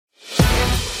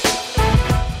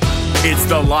It's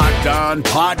the Locked On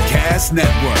Podcast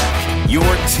Network, your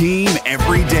team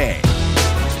every day.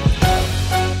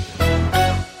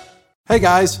 Hey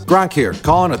guys, Gronk here,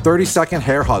 calling a 30-second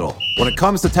hair huddle. When it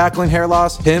comes to tackling hair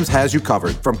loss, Hims has you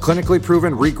covered. From clinically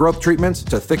proven regrowth treatments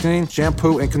to thickening,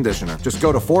 shampoo, and conditioner. Just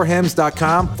go to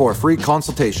 4hims.com for a free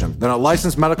consultation. Then a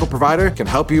licensed medical provider can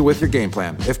help you with your game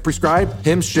plan. If prescribed,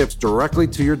 Hims ships directly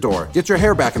to your door. Get your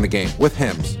hair back in the game with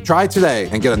Hims. Try today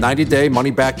and get a 90-day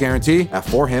money-back guarantee at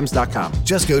 4hims.com.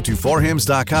 Just go to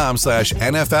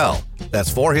 4hims.com/NFL.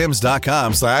 That's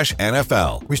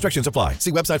 4hims.com/NFL. Restrictions apply.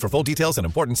 See website for full details and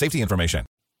important safety information.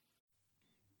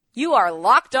 You are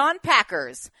Locked On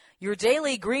Packers, your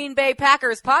daily Green Bay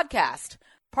Packers podcast,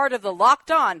 part of the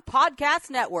Locked On Podcast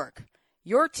Network,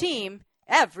 your team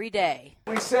every day.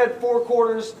 We said 4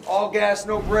 quarters, all gas,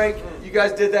 no break. You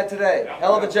guys did that today.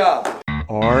 Hell of a job.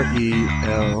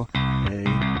 RELAX.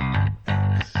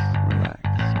 Relax.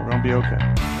 We're going to be okay.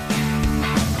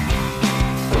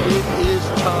 It is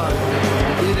time.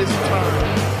 It is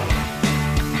time.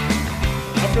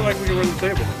 I feel like we can run the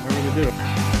table. I really do.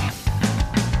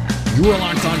 You are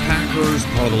Locked On Packers,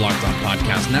 part of the Locked On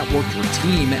Podcast Network, your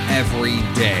team every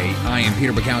day. I am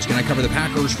Peter Bukowski, and I cover the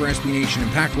Packers for SB Nation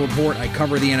and Packer Report. I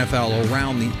cover the NFL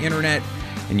around the internet,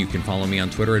 and you can follow me on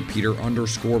Twitter at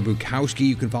Peter_Bukowski.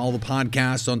 You can follow the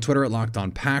podcast on Twitter at Locked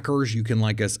On Packers. You can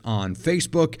like us on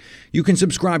Facebook. You can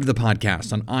subscribe to the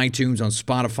podcast on iTunes, on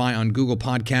Spotify, on Google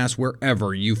Podcasts,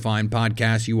 wherever you find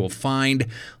podcasts. You will find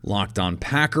Locked On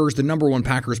Packers, the #1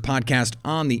 Packers podcast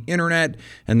on the internet,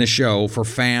 and the show for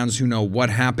fans who know what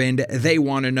happened. They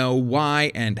want to know why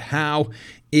and how.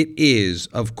 It is,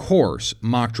 of course,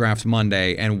 Mock Draft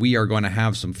Monday, and we are going to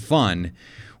have some fun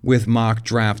with Mock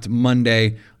Draft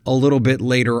Monday a little bit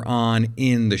later on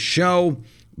in the show.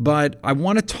 But I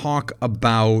want to talk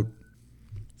about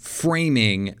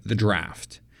framing the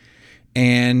draft.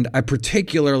 And I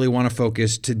particularly want to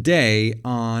focus today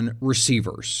on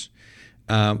receivers.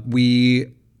 We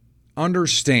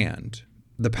understand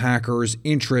the Packers'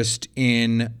 interest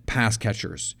in pass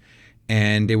catchers.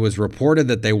 And it was reported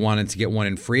that they wanted to get one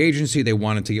in free agency. They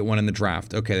wanted to get one in the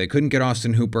draft. Okay, they couldn't get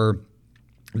Austin Hooper.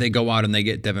 They go out and they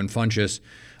get Devin Funchess,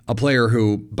 a player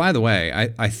who, by the way,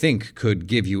 I think could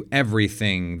give you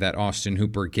everything that Austin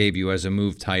Hooper gave you as a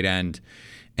move tight end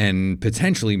and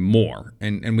potentially more.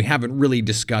 And we haven't really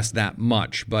discussed that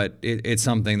much, but it's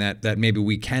something that maybe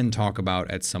we can talk about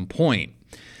at some point.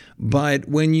 But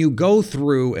when you go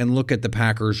through and look at the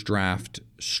Packers draft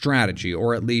strategy,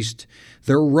 or at least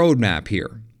their roadmap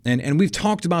here, and we've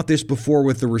talked about this before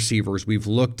with the receivers. We've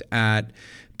looked at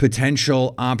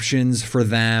potential options for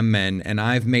them, and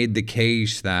I've made the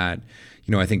case that,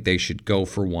 I think they should go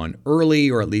for one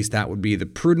early, or at least that would be the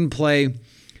prudent play.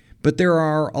 But there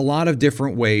are a lot of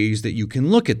different ways that you can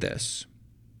look at this.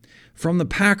 From the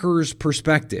Packers'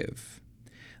 perspective,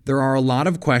 there are a lot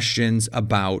of questions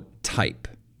about type.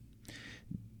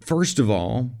 First of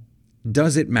all,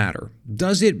 does it matter?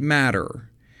 Does it matter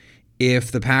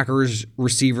if the Packers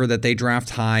receiver that they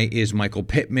draft high is Michael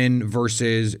Pittman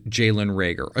versus Jalen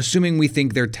Reagor, assuming we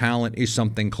think their talent is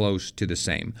something close to the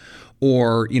same?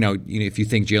 Or, if you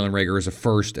think Jalen Reagor is a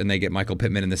first and they get Michael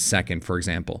Pittman in the second, for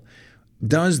example,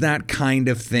 does that kind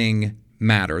of thing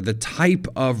matter? The type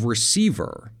of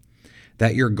receiver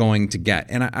that you're going to get.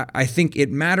 And I think it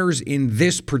matters in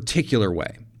this particular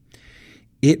way.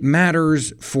 It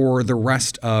matters for the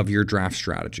rest of your draft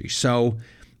strategy. So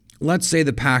let's say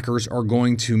the Packers are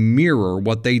going to mirror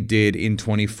what they did in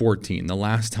 2014, the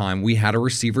last time we had a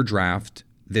receiver draft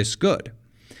this good.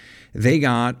 They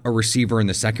got a receiver in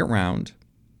the second round.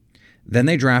 Then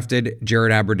they drafted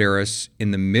Jared Abbrederis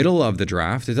in the middle of the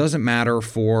draft. It doesn't matter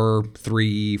 4,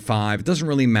 3, 5. It doesn't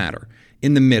really matter.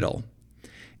 In the middle.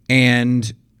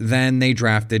 And then they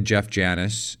drafted Jeff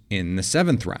Janis in the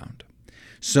 7th round.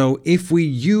 So if we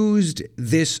used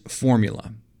this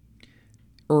formula,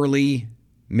 early,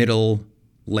 middle,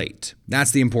 late. That's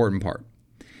the important part.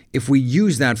 If we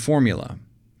use that formula,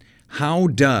 how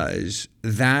does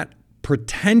that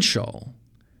potential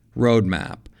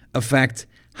roadmap affect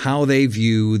how they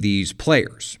view these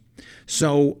players?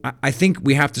 So I think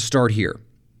we have to start here.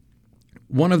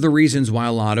 One of the reasons why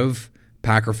a lot of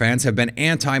Packer fans have been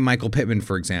anti-Michael Pittman,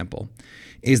 for example,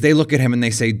 is they look at him and they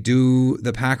say, do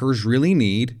the Packers really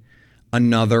need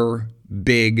another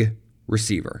big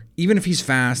receiver? Even if he's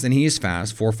fast, and he is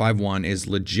fast, 4.51 is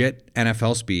legit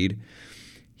NFL speed,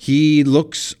 he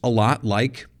looks a lot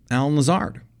like Allen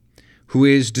Lazard, who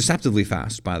is deceptively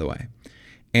fast, by the way.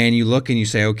 And you look and you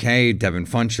say, okay, Devin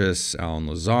Funchess, Allen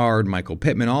Lazard, Michael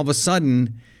Pittman, all of a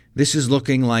sudden, this is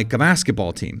looking like a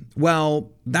basketball team. Well,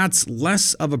 that's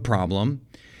less of a problem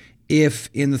if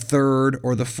in the 3rd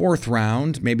or the 4th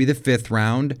round, maybe the 5th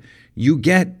round, you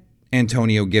get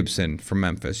Antonio Gibson from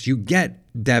Memphis, you get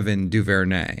Devin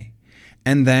Duvernay,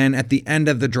 and then at the end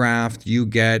of the draft, you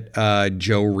get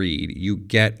Joe Reed, you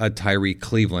get a Tyree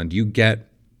Cleveland, you get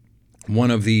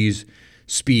one of these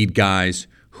speed guys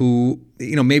who,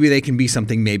 maybe they can be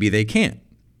something, maybe they can't.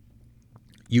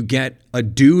 You get a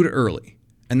dude early,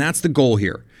 and that's the goal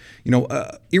here.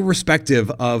 Irrespective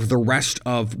of the rest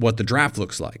of what the draft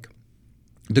looks like.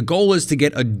 The goal is to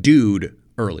get a dude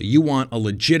early. You want a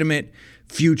legitimate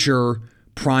future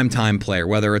primetime player,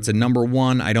 whether it's a number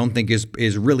 1, I don't think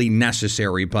is really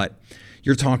necessary, but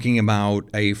you're talking about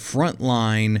a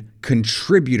frontline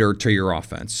contributor to your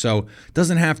offense. So it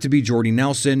doesn't have to be Jordy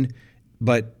Nelson,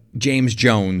 but James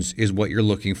Jones is what you're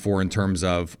looking for in terms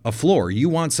of a floor. You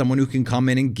want someone who can come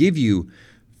in and give you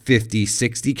 50,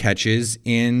 60 catches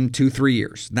in 2-3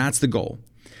 years. That's the goal.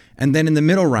 And then in the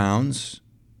middle rounds,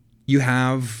 you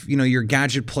have, your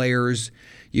gadget players,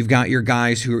 you've got your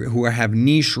guys who have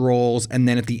niche roles, and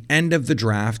then at the end of the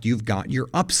draft, you've got your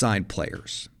upside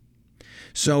players.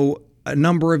 So a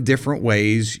number of different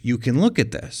ways you can look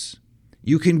at this.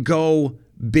 You can go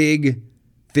big,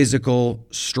 physical,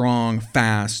 strong,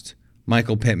 fast,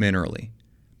 Michael Pittman early.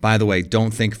 By the way,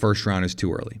 don't think first round is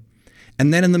too early.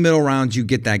 And then in the middle rounds, you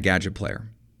get that gadget player.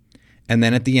 And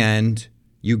then at the end,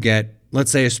 you get,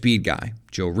 let's say, a speed guy,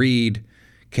 Joe Reed.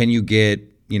 Can you get,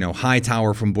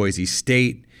 Hightower from Boise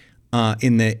State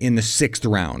in the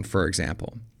 6th round, for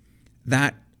example?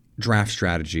 That draft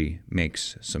strategy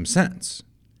makes some sense.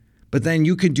 But then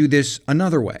you could do this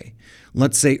another way.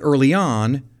 Let's say early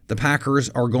on, the Packers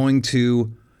are going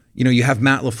to, you have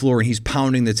Matt LaFleur and he's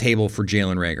pounding the table for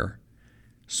Jalen Reagor.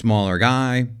 Smaller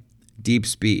guy, deep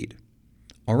speed.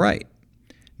 All right.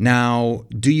 Now,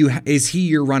 is he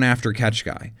your run after catch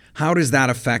guy? How does that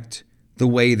affect the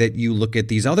way that you look at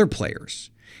these other players?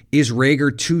 Is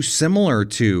Reagor too similar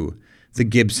to the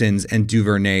Gibsons and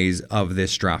Duvernays of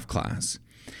this draft class?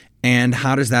 And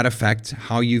how does that affect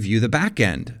how you view the back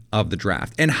end of the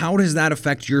draft? And how does that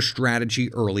affect your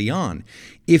strategy early on?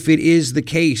 If it is the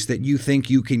case that you think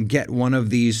you can get one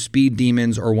of these speed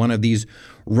demons or one of these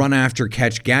run after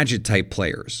catch gadget type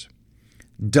players,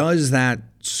 does that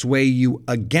sway you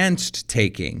against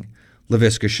taking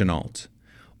Laviska Shenault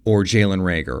or Jalen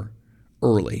Reagor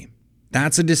early?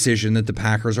 That's a decision that the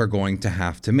Packers are going to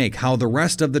have to make. How the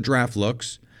rest of the draft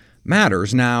looks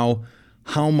matters. Now,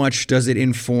 how much does it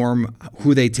inform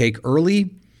who they take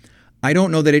early? I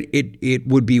don't know that it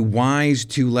would be wise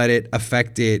to let it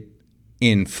affect it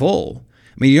in full.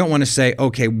 I mean, you don't want to say,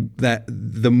 okay, that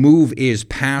the move is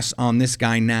pass on this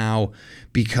guy now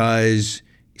because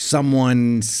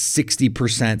someone 60%,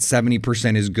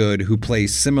 70% is good who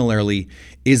plays similarly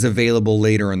is available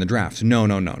later in the draft. No.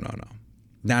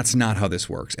 That's not how this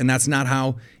works. And that's not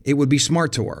how it would be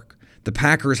smart to work. The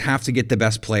Packers have to get the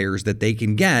best players that they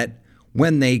can get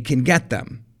when they can get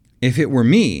them. If it were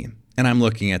me and I'm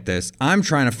looking at this, I'm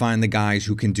trying to find the guys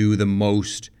who can do the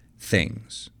most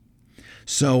things.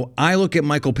 So I look at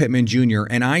Michael Pittman Jr.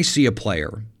 and I see a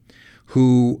player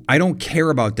who I don't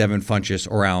care about Devin Funchess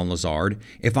or Allen Lazard.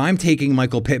 If I'm taking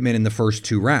Michael Pittman in the first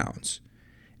 2 rounds,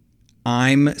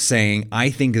 I'm saying I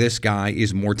think this guy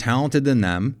is more talented than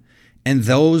them, and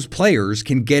those players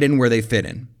can get in where they fit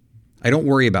in. I don't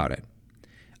worry about it.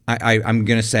 I'm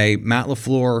going to say, Matt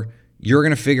LaFleur, you're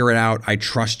going to figure it out. I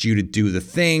trust you to do the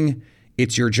thing.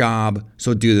 It's your job,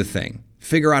 so do the thing.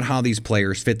 Figure out how these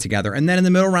players fit together. And then in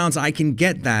the middle rounds, I can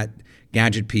get that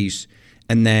gadget piece.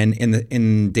 And then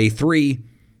in day 3,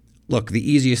 look,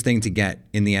 the easiest thing to get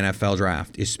in the NFL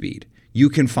draft is speed. You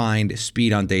can find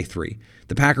speed on day 3.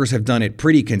 The Packers have done it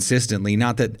pretty consistently.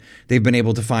 Not that they've been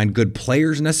able to find good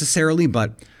players necessarily,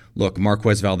 but look,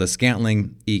 Marquez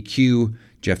Valdes-Scantling, EQ,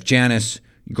 Jeff Janis,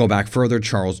 you go back further,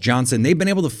 Charles Johnson. They've been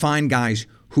able to find guys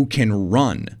who can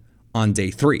run on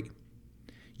day 3.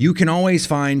 You can always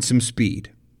find some speed.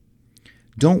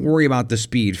 Don't worry about the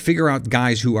speed. Figure out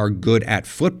guys who are good at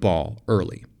football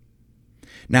early.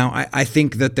 Now, I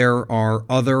think that there are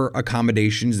other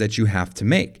accommodations that you have to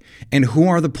make. And who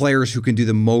are the players who can do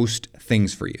the most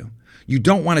things for you? You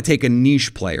don't want to take a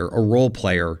niche player, a role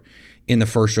player in the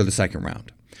first or the second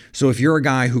round. So if you're a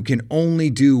guy who can only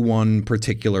do one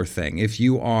particular thing, if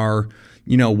you are,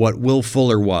 what Will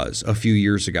Fuller was a few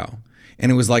years ago,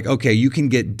 and it was like, okay, you can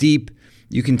get deep,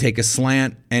 you can take a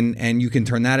slant and you can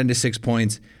turn that into 6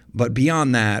 points. But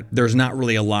beyond that, there's not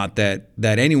really a lot that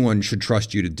anyone should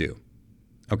trust you to do.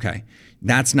 Okay,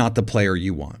 that's not the player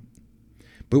you want.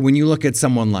 But when you look at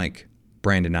someone like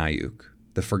Brandon Ayuk,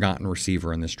 the forgotten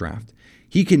receiver in this draft,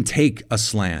 he can take a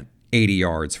slant. 80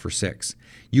 yards for 6.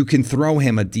 You can throw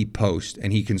him a deep post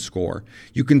and he can score.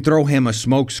 You can throw him a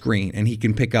smoke screen and he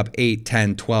can pick up 8,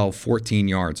 10, 12, 14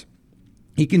 yards.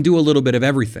 He can do a little bit of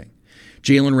everything.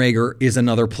 Jalen Reagor is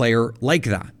another player like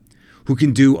that who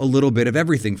can do a little bit of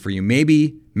everything for you.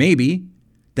 Maybe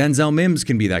Denzel Mims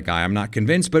can be that guy. I'm not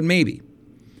convinced, but maybe.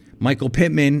 Michael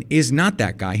Pittman is not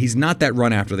that guy. He's not that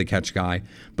run after the catch guy,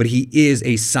 but he is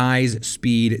a size,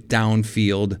 speed,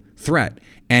 downfield threat.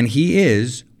 And he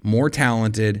is more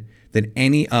talented than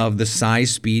any of the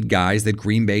size, speed guys that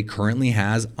Green Bay currently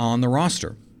has on the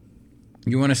roster.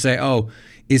 You want to say, oh,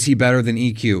 is he better than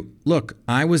EQ? Look,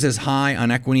 I was as high on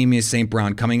Equanimeous St.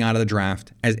 Brown coming out of the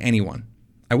draft as anyone.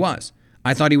 I was.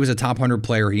 I thought he was a top 100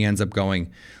 player. He ends up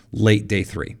going late day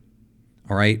 3.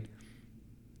 All right?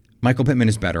 Michael Pittman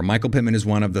is better. Michael Pittman is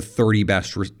one of the 30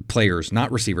 best players,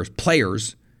 not receivers,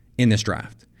 players in this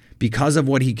draft because of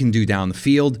what he can do down the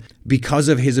field, because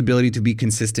of his ability to be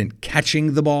consistent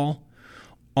catching the ball.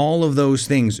 All of those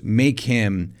things make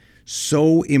him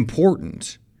so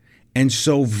important and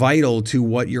so vital to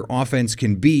what your offense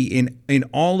can be in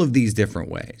all of these different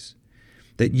ways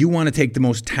that you want to take the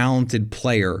most talented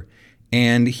player,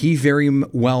 and he very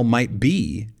well might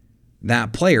be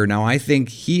that player. Now, I think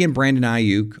he and Brandon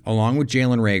Ayuk, along with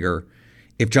Jalen Reagor,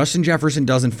 if Justin Jefferson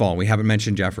doesn't fall, we haven't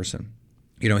mentioned Jefferson,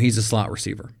 he's a slot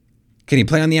receiver. Can he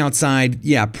play on the outside?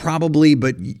 Yeah, probably,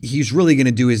 but he's really going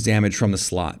to do his damage from the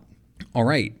slot. All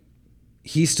right.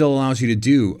 He still allows you to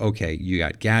do, okay, you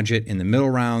got gadget in the middle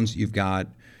rounds, you've got,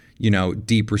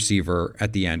 deep receiver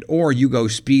at the end, or you go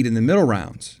speed in the middle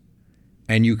rounds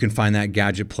and you can find that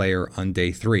gadget player on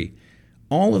day 3.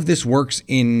 All of this works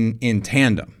in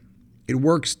tandem. It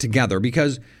works together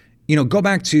because, go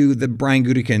back to the Brian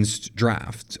Gutekunst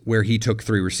draft where he took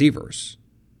 3 receivers.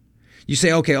 You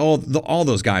say, okay, all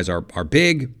those guys are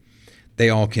big. They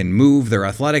all can move. They're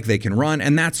athletic. They can run.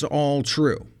 And that's all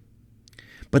true.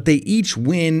 But they each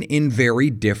win in very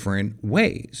different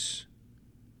ways.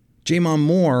 J'Mon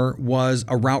Moore was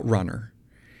a route runner.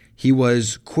 He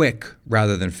was quick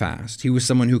rather than fast. He was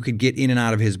someone who could get in and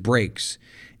out of his breaks,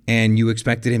 and you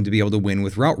expected him to be able to win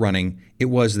with route running. It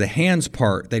was the hands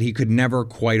part that he could never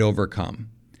quite overcome.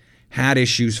 Had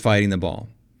issues fighting the ball.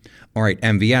 All right,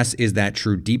 MVS is that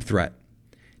true deep threat.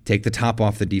 Take the top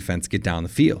off the defense, get down the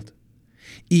field.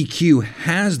 EQ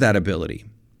has that ability,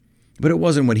 but it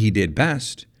wasn't what he did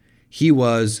best. He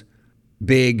was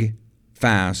big,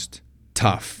 fast,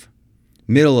 tough,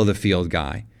 middle of the field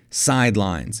guy,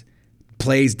 sidelines,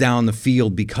 plays down the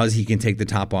field because he can take the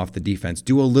top off the defense,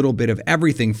 do a little bit of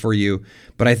everything for you,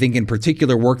 but I think in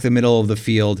particular work the middle of the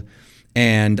field.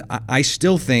 And I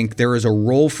still think there is a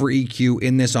role for EQ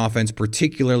in this offense,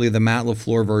 particularly the Matt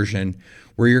LaFleur version,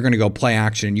 where you're going to go play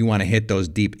action. You want to hit those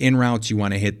deep in routes. You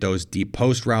want to hit those deep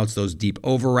post routes, those deep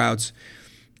over routes.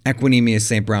 Equanimeous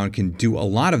St. Brown can do a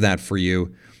lot of that for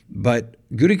you, but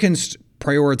Gutekunst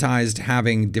prioritized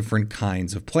having different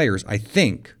kinds of players. I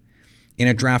think in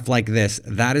a draft like this,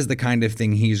 that is the kind of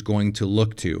thing he's going to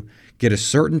look to. Get a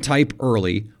certain type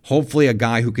early, hopefully a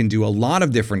guy who can do a lot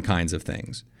of different kinds of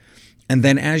things. And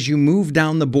then as you move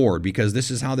down the board, because this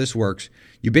is how this works,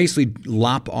 you basically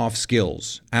lop off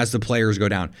skills as the players go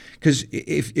down. Because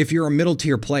if you're a middle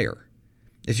tier player,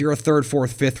 if you're a 3rd,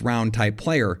 4th, 5th round type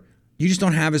player, you just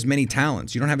don't have as many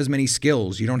talents. You don't have as many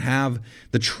skills. You don't have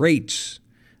the traits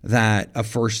that a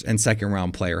 1st and 2nd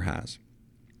round player has.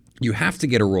 You have to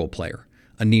get a role player,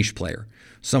 a niche player,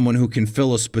 someone who can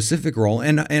fill a specific role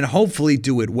and hopefully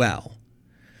do it well.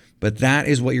 But that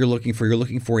is what you're looking for. You're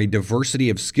looking for a diversity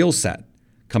of skill set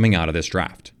coming out of this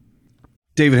draft.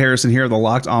 David Harrison here, the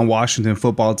Locked On Washington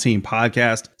Football Team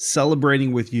podcast,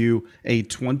 celebrating with you a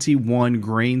 21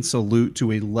 grain salute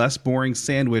to a less boring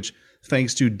sandwich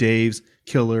thanks to Dave's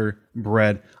Killer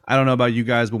Bread. I don't know about you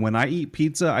guys, but when I eat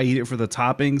pizza, I eat it for the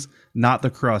toppings, not the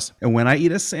crust. And when I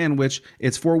eat a sandwich,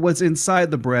 it's for what's inside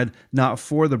the bread, not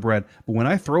for the bread. But when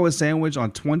I throw a sandwich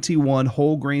on 21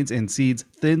 whole grains and seeds,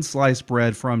 thin sliced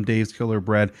bread from Dave's Killer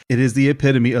Bread, it is the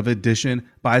epitome of addition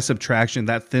by subtraction.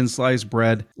 That thin sliced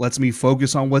bread lets me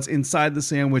focus on what's inside the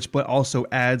sandwich, but also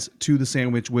adds to the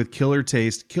sandwich with killer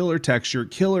taste, killer texture,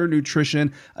 killer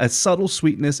nutrition, a subtle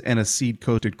sweetness, and a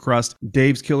seed-coated crust.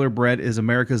 Dave's Killer Bread is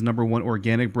America's #1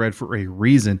 organic bread for a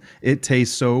reason. It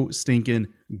tastes so stinking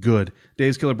good.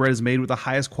 Dave's Killer Bread is made with the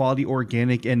highest quality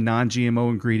organic and non-GMO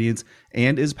ingredients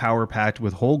and is power-packed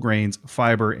with whole grains,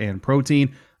 fiber, and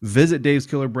protein. Visit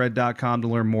daveskillerbread.com to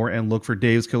learn more and look for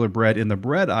Dave's Killer Bread in the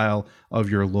bread aisle of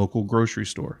your local grocery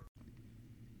store.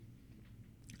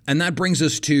 And that brings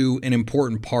us to an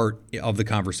important part of the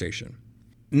conversation.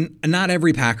 Not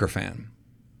every Packer fan,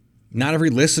 not every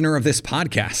listener of this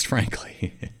podcast,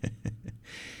 frankly,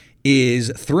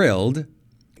 is thrilled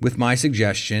with my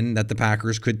suggestion that the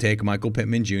Packers could take Michael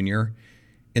Pittman Jr.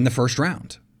 in the first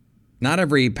round. Not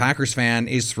every Packers fan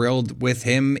is thrilled with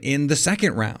him in the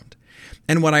second round.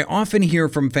 And what I often hear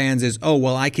from fans is, oh,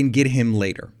 well, I can get him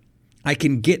later. I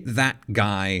can get that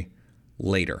guy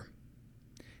later.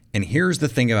 And here's the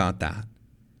thing about that.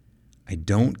 I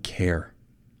don't care.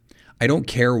 I don't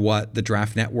care what the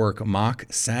Draft Network mock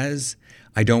says.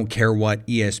 I don't care what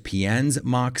ESPN's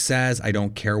mock says. I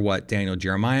don't care what Daniel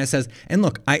Jeremiah says. And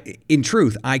look, in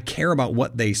truth, I care about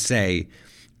what they say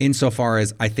insofar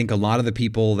as I think a lot of the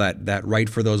people that write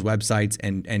for those websites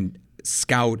and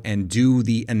scout and do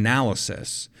the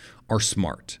analysis are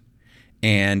smart.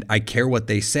 And I care what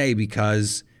they say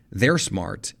because they're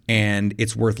smart and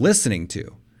it's worth listening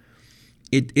to.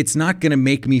 It's not going to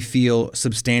make me feel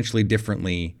substantially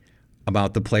differently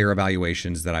about the player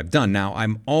evaluations that I've done. Now,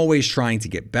 I'm always trying to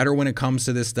get better when it comes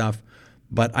to this stuff,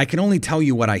 but I can only tell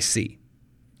you what I see.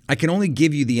 I can only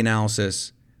give you the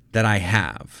analysis that I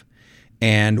have.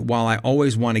 And while I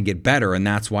always want to get better, and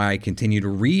that's why I continue to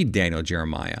read Daniel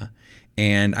Jeremiah,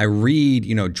 and I read,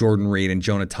 Jordan Reed and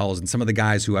Jonah Tulls and some of the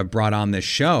guys who I've brought on this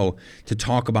show to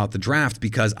talk about the draft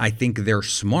because I think they're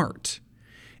smart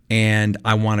and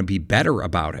I want to be better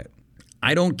about it.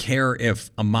 I don't care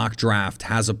if a mock draft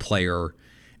has a player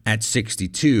at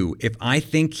 62. If I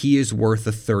think he is worth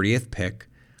the 30th pick,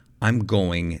 I'm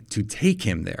going to take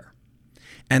him there.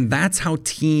 And that's how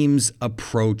teams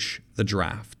approach the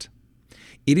draft.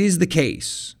 It is the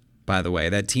case, by the way,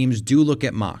 that teams do look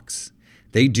at mocks.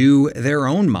 They do their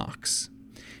own mocks.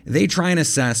 They try and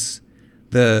assess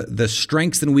the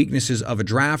strengths and weaknesses of a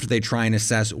draft. They try and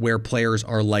assess where players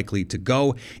are likely to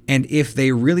go. And if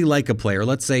they really like a player,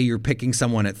 let's say you're picking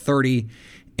someone at 30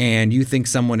 and you think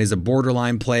someone is a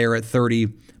borderline player at 30,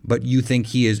 but you think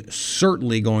he is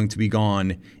certainly going to be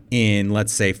gone in,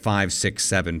 let's say, 5, 6,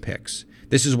 7 picks.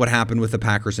 This is what happened with the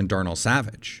Packers and Darnell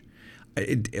Savage.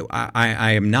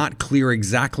 I am not clear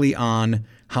exactly on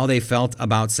how they felt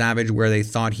about Savage, where they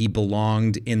thought he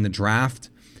belonged in the draft,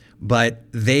 but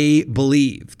they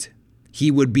believed he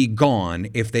would be gone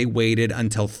if they waited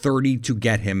until 30 to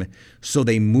get him, so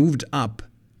they moved up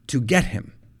to get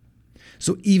him.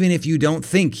 So even if you don't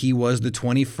think he was the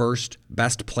 21st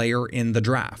best player in the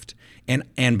draft,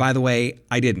 and by the way,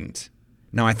 I didn't.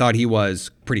 Now, I thought he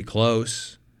was pretty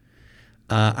close.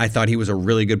 I thought he was a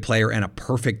really good player and a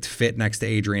perfect fit next to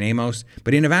Adrian Amos.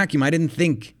 But in a vacuum, I didn't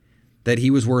think that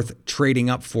he was worth trading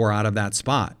up for out of that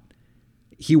spot.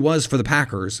 He was for the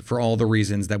Packers for all the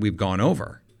reasons that we've gone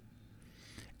over.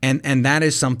 And that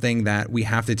is something that we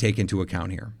have to take into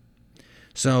account here.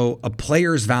 So a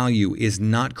player's value is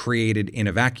not created in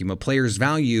a vacuum. A player's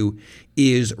value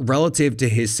is relative to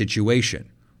his situation,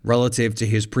 relative to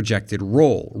his projected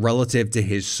role, relative to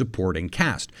his supporting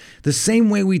cast. The same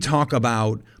way we talk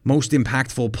about most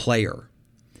impactful player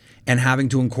and having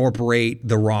to incorporate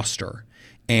the roster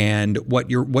and what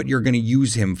you're going to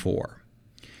use him for.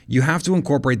 You have to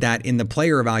incorporate that in the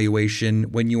player evaluation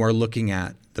when you are looking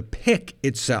at the pick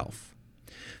itself.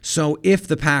 So if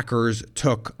the Packers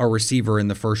took a receiver in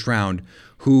the first round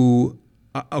who,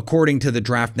 according to the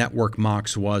Draft Network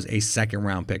mocks, was a second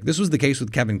round pick. This was the case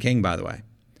with Kevin King, by the way.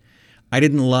 I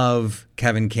didn't love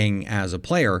Kevin King as a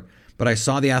player, but I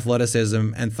saw the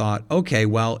athleticism and thought, okay,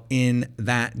 well, in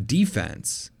that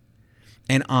defense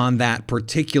and on that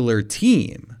particular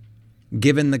team,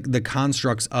 given the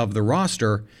constructs of the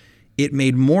roster, it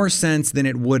made more sense than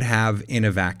it would have in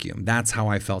a vacuum. That's how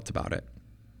I felt about it.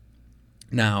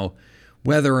 Now,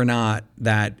 whether or not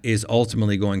that is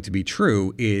ultimately going to be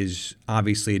true is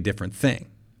obviously a different thing.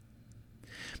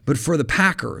 But for the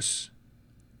Packers,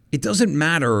 it doesn't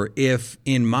matter if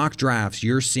in mock drafts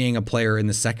you're seeing a player in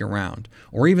the second round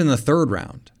or even the third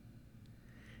round.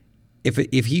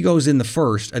 If he goes in the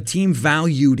first, a team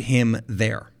valued him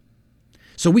there.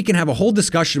 So we can have a whole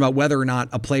discussion about whether or not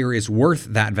a player is worth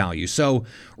that value. So,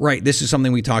 right, this is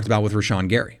something we talked about with Rashawn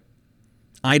Gary.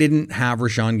 I didn't have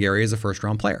Rashawn Gary as a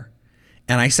first-round player,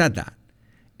 and I said that.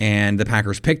 And the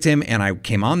Packers picked him, and I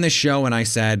came on this show and I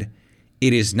said,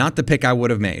 it is not the pick I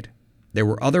would have made. There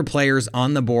were other players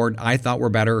on the board I thought were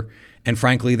better, and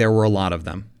frankly, there were a lot of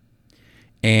them.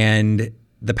 And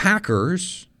the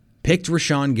Packers picked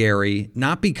Rashawn Gary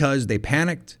not because they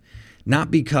panicked,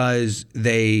 not because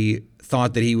they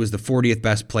thought that he was the 40th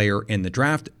best player in the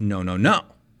draft. No.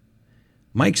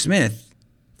 Mike Smith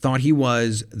thought he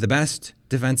was the best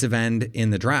defensive end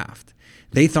in the draft.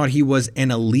 They thought he was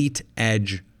an elite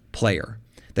edge player,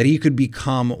 that he could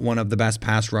become one of the best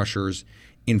pass rushers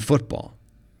in football.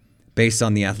 Based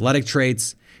on the athletic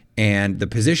traits and the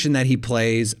position that he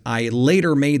plays, I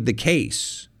later made the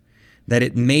case that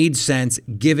it made sense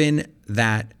given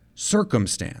that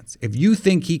circumstance. If you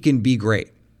think he can be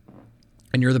great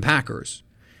and you're the Packers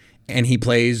and he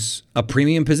plays a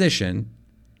premium position,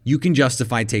 you can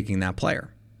justify taking that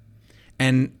player.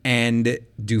 And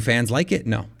do fans like it?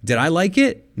 No. Did I like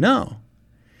it? No.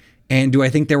 And do I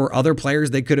think there were other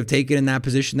players they could have taken in that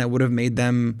position that would have made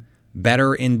them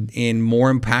better in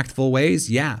more impactful ways?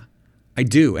 Yeah, I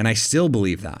do. And I still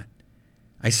believe that.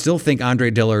 I still think Andre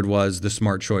Dillard was the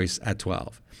smart choice at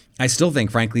 12. I still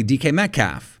think, frankly, DK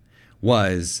Metcalf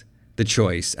was the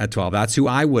choice at 12. That's who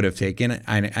I would have taken.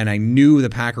 And I knew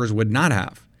the Packers would not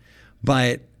have.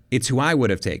 But it's who I would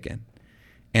have taken.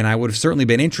 And I would have certainly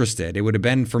been interested. It would have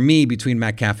been, for me, between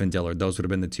Metcalf and Dillard. Those would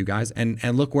have been the two guys. And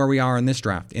look where we are in this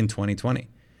draft in 2020.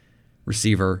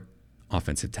 Receiver,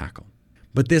 offensive tackle.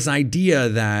 But this idea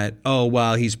that, oh,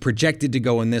 well, he's projected to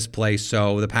go in this place,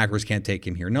 so the Packers can't take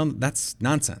him here. No, that's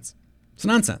nonsense. It's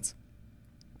nonsense.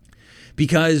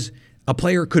 Because a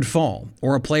player could fall,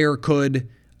 or a player could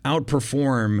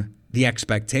outperform the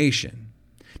expectation.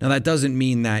 Now, that doesn't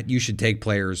mean that you should take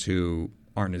players who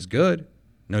aren't as good,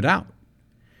 no doubt.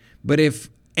 But if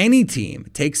any team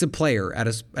takes a player at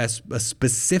a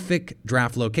specific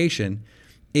draft location,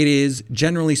 it is,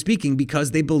 generally speaking,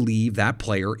 because they believe that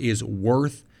player is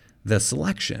worth the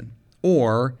selection.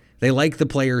 Or they like the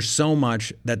player so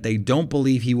much that they don't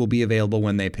believe he will be available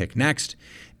when they pick next,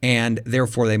 and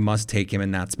therefore they must take him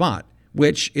in that spot,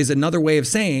 which is another way of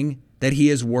saying that he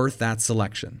is worth that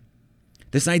selection.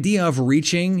 This idea of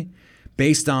reaching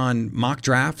based on mock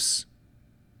drafts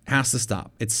has to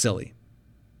stop. It's silly.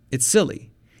 It's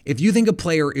silly. If you think a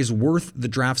player is worth the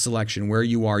draft selection where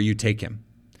you are, you take him.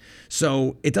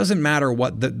 So it doesn't matter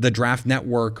what the Draft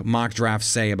Network mock drafts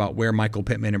say about where Michael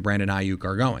Pittman and Brandon Ayuk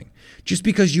are going. Just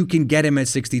because you can get him at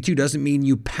 62 doesn't mean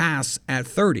you pass at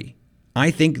 30.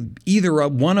 I think either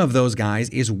one of those guys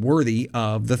is worthy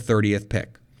of the 30th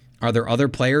pick. Are there other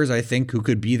players I think who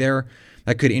could be there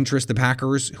that could interest the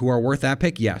Packers who are worth that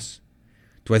pick? Yes.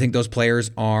 Do I think those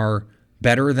players are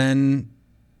better than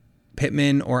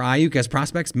Pittman or Ayuk as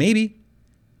prospects? Maybe.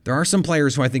 There are some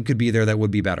players who I think could be there that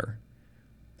would be better.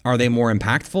 Are they more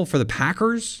impactful for the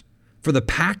Packers? For the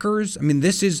Packers, I mean,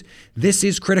 this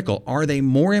is critical. Are they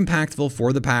more impactful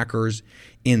for the Packers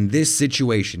in this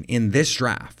situation, in this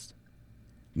draft?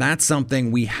 That's something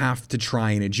we have to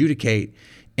try and adjudicate.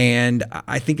 And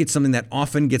I think it's something that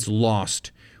often gets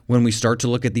lost when we start to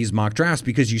look at these mock drafts,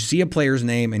 because you see a player's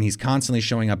name and he's constantly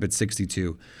showing up at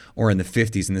 62 or in the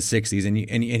 50s and the 60s,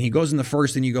 and he goes in the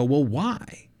first and you go, well,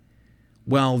 why?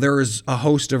 Well, there's a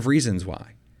host of reasons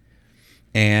why.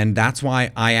 And that's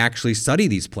why I actually study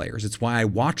these players. It's why I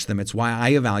watch them. It's why I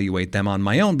evaluate them on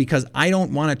my own, because I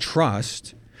don't want to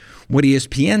trust what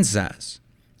ESPN says.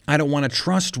 I don't want to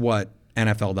trust what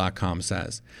NFL.com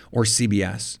says or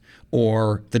CBS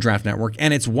or the Draft Network.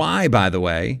 And it's why, by the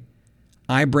way,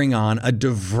 I bring on a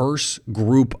diverse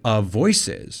group of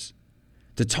voices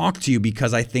to talk to you,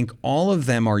 because I think all of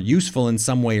them are useful in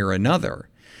some way or another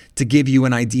to give you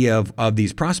an idea of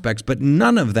these prospects, but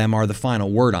none of them are the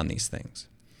final word on these things.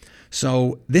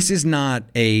 So this is not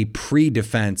a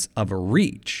pre-defense of a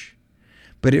reach,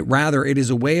 but it is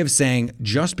a way of saying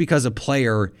just because a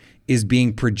player is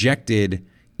being projected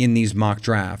in these mock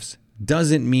drafts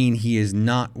doesn't mean he is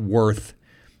not worth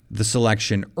the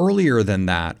selection earlier than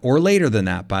that or later than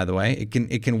that, by the way. It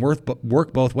can work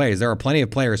both ways. There are plenty of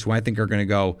players who I think are going to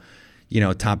go,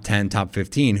 top 10, top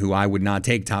 15, who I would not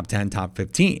take top 10, top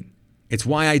 15. It's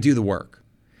why I do the work.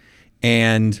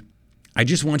 And I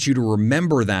just want you to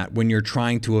remember that when you're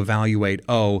trying to evaluate,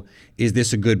 is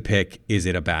this a good pick? Is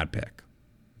it a bad pick?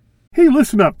 Hey,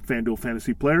 listen up, FanDuel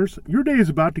Fantasy players. Your day is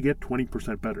about to get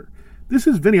 20% better. This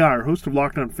is Vinny Iyer, host of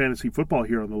Locked On Fantasy Football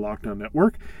here on the Locked On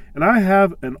Network, and I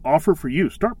have an offer for you.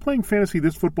 Start playing fantasy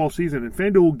this football season, and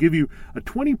FanDuel will give you a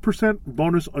 20%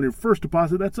 bonus on your first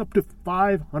deposit. That's up to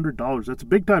 $500. That's a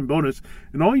big-time bonus,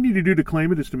 and all you need to do to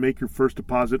claim it is to make your first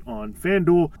deposit on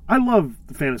FanDuel. I love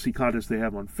the fantasy contests they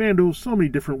have on FanDuel. So many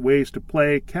different ways to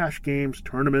play, cash games,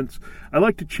 tournaments. I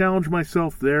like to challenge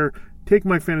myself there. Take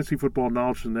my fantasy football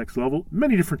knowledge to the next level.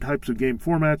 Many different types of game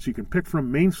formats you can pick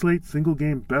from: main slate, single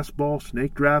game, best ball,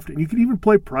 snake draft, and you can even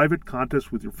play private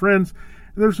contests with your friends.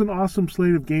 And there's an awesome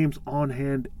slate of games on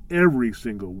hand every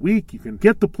single week. You can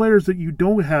get the players that you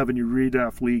don't have in your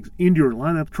redraft leagues into your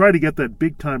lineup. Try to get that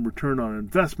big-time return on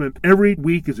investment. Every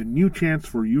week is a new chance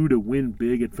for you to win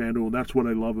big at FanDuel, and that's what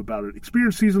I love about it.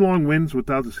 Experience season-long wins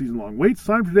without the season-long waits.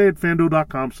 Sign up today at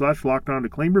FanDuel.com/LockedOn to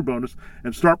claim your bonus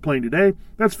and start playing today.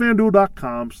 That's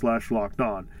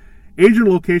FanDuel.com/LockedOn. Age and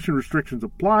location restrictions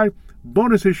apply.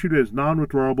 Bonus issued as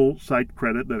non-withdrawable site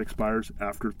credit that expires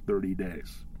after 30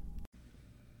 days.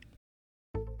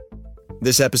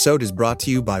 This episode is brought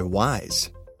to you by Wise.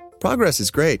 Progress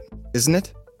is great, isn't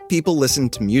it? People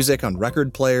listen to music on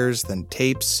record players, then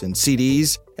tapes and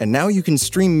CDs, and now you can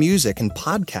stream music and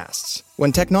podcasts.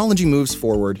 When technology moves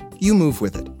forward, you move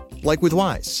with it. Like with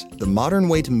Wise, the modern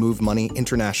way to move money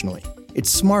internationally.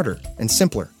 It's smarter and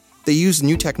simpler. They use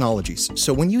new technologies,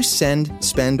 so when you send,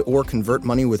 spend, or convert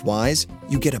money with Wise,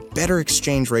 you get a better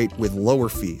exchange rate with lower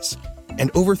fees. And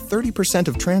over 30%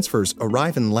 of transfers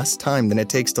arrive in less time than it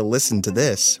takes to listen to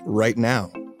this right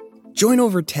now. Join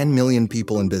over 10 million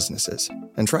people and businesses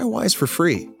and try Wise for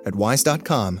free at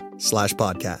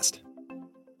wise.com/podcast.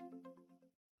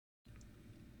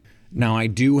 Now, I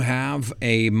do have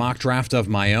a mock draft of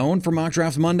my own for Mock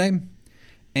Draft Monday.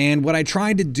 And what I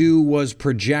tried to do was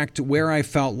project where I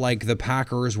felt like the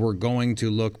Packers were going to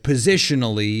look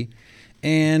positionally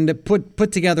and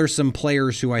put together some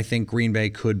players who I think Green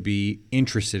Bay could be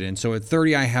interested in. So at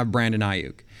 30, I have Brandon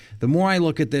Ayuk. The more I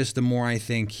look at this, the more I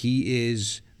think he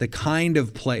is the kind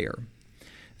of player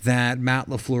that Matt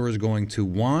LaFleur is going to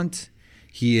want.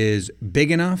 He is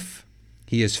big enough.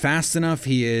 He is fast enough.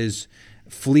 He is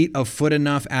fleet of foot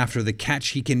enough after the catch.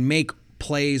 He can make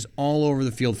plays all over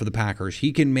the field for the Packers.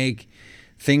 He can make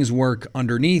things work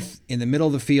underneath, in the middle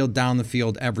of the field, down the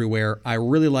field, everywhere. I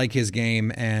really like his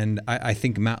game, and I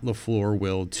think Matt LaFleur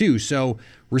will too. So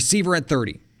receiver at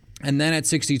 30. And then at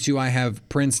 62, I have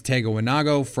Prince Tega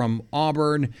Wanogho from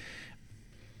Auburn.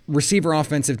 Receiver,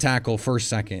 offensive tackle, first,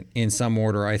 second, in some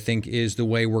order, I think is the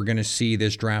way we're going to see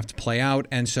this draft play out.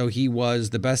 And so he was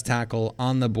the best tackle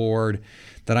on the board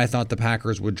that I thought the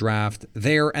Packers would draft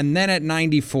there. And then at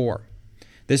 94,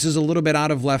 this is a little bit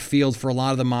out of left field for a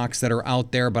lot of the mocks that are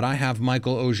out there, but I have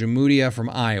Michael Ojemudia from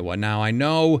Iowa. Now, I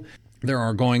know there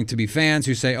are going to be fans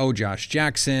who say, oh, Josh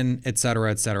Jackson, et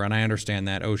cetera, and I understand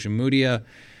that. Ojemudia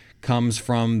comes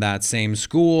from that same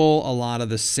school, a lot of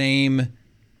the same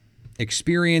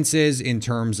experiences in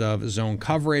terms of zone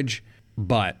coverage,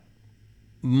 but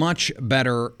much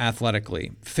better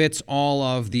athletically. Fits all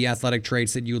of the athletic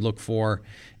traits that you look for.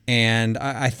 And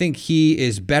I think he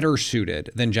is better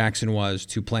suited than Jackson was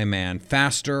to play man.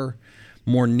 Faster,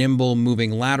 more nimble,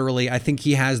 moving laterally. I think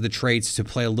he has the traits to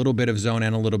play a little bit of zone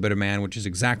and a little bit of man, which is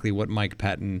exactly what Mike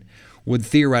Pettin would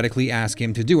theoretically ask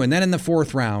him to do. And then in the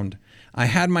fourth round, I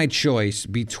had my choice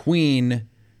between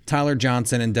Tyler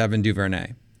Johnson and Devin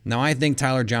Duvernay. Now, I think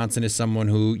Tyler Johnson is someone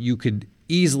who you could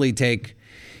easily take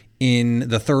in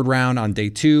the third round on day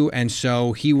 2, and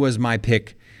so he was my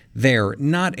pick there.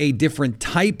 Not a different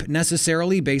type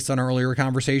necessarily based on our earlier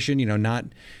conversation, not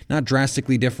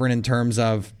drastically different in terms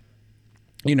of,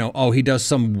 oh, he does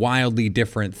some wildly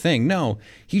different thing. No,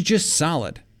 he's just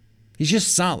solid. He's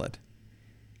just solid.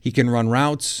 He can run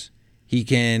routes. He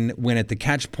can win at the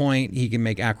catch point. He can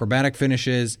make acrobatic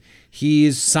finishes.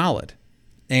 He's solid.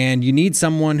 And you need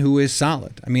someone who is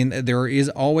solid. I mean, there is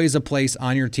always a place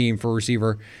on your team for a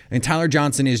receiver. And Tyler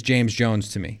Johnson is James Jones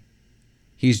to me.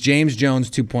 He's James Jones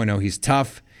 2.0. He's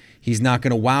tough. He's not going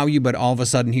to wow you, but all of a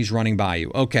sudden he's running by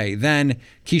you. Okay, then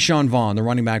Keyshawn Vaughn, the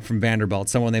running back from Vanderbilt,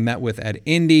 someone they met with at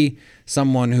Indy,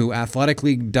 someone who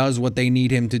athletically does what they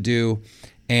need him to do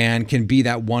and can be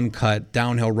that one-cut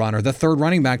downhill runner, the third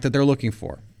running back that they're looking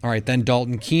for. All right, then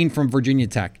Dalton Keene from Virginia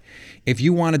Tech. If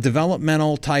you want a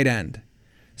developmental tight end,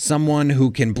 someone who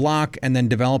can block and then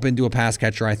develop into a pass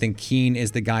catcher, I think Keene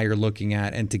is the guy you're looking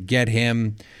at. And to get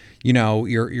him,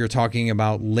 you're talking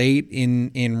about late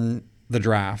in the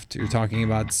draft. You're talking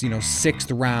about,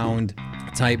 sixth round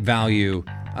type value.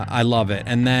 I love it.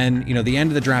 And then, the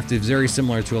end of the draft is very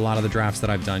similar to a lot of the drafts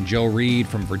that I've done. Joe Reed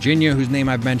from Virginia, whose name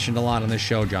I've mentioned a lot on this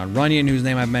show. John Runyon, whose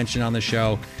name I've mentioned on the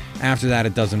show. After that,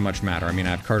 it doesn't much matter. I mean, I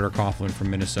have Carter Coughlin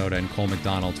from Minnesota and Cole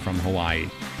McDonald from Hawaii.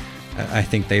 I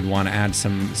think they'd want to add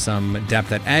some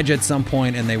depth at edge at some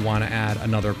point, and they want to add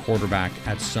another quarterback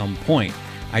at some point.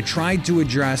 I tried to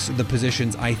address the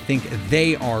positions I think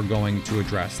they are going to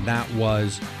address. That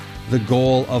was the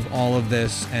goal of all of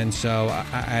this, and so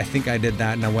I think I did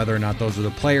that. Now, whether or not those are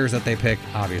the players that they pick,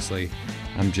 obviously,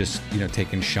 I'm just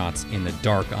taking shots in the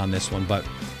dark on this one, but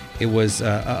it was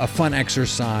a fun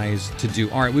exercise to do.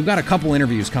 All right, we've got a couple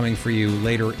interviews coming for you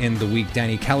later in the week.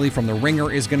 Danny Kelly from The Ringer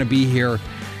is going to be here,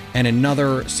 and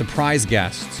another surprise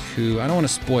guest who, I don't want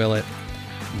to spoil it,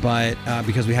 but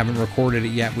because we haven't recorded it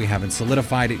yet, we haven't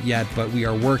solidified it yet, but we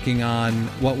are working on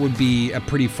what would be a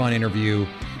pretty fun interview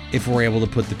if we're able to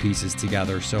put the pieces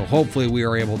together. So hopefully we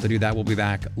are able to do that. We'll be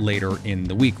back later in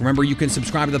the week. Remember, you can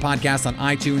subscribe to the podcast on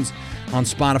iTunes, on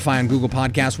Spotify, on Google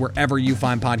Podcasts. Wherever you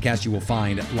find podcasts, you will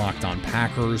find Locked On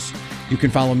Packers. You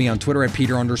can follow me on Twitter at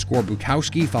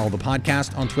Peter_Bukowski. Follow the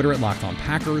podcast on Twitter at Locked On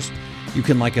Packers. You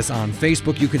can like us on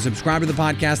Facebook. You can subscribe to the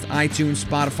podcast, iTunes,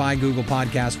 Spotify, Google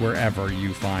Podcasts, wherever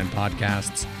you find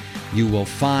podcasts. You will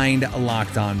find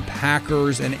Locked On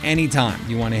Packers, and anytime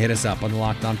you want to hit us up on the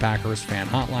Locked On Packers fan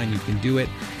hotline, you can do it,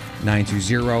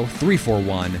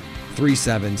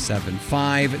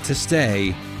 920-341-3775, to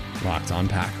stay Locked On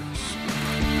Packers.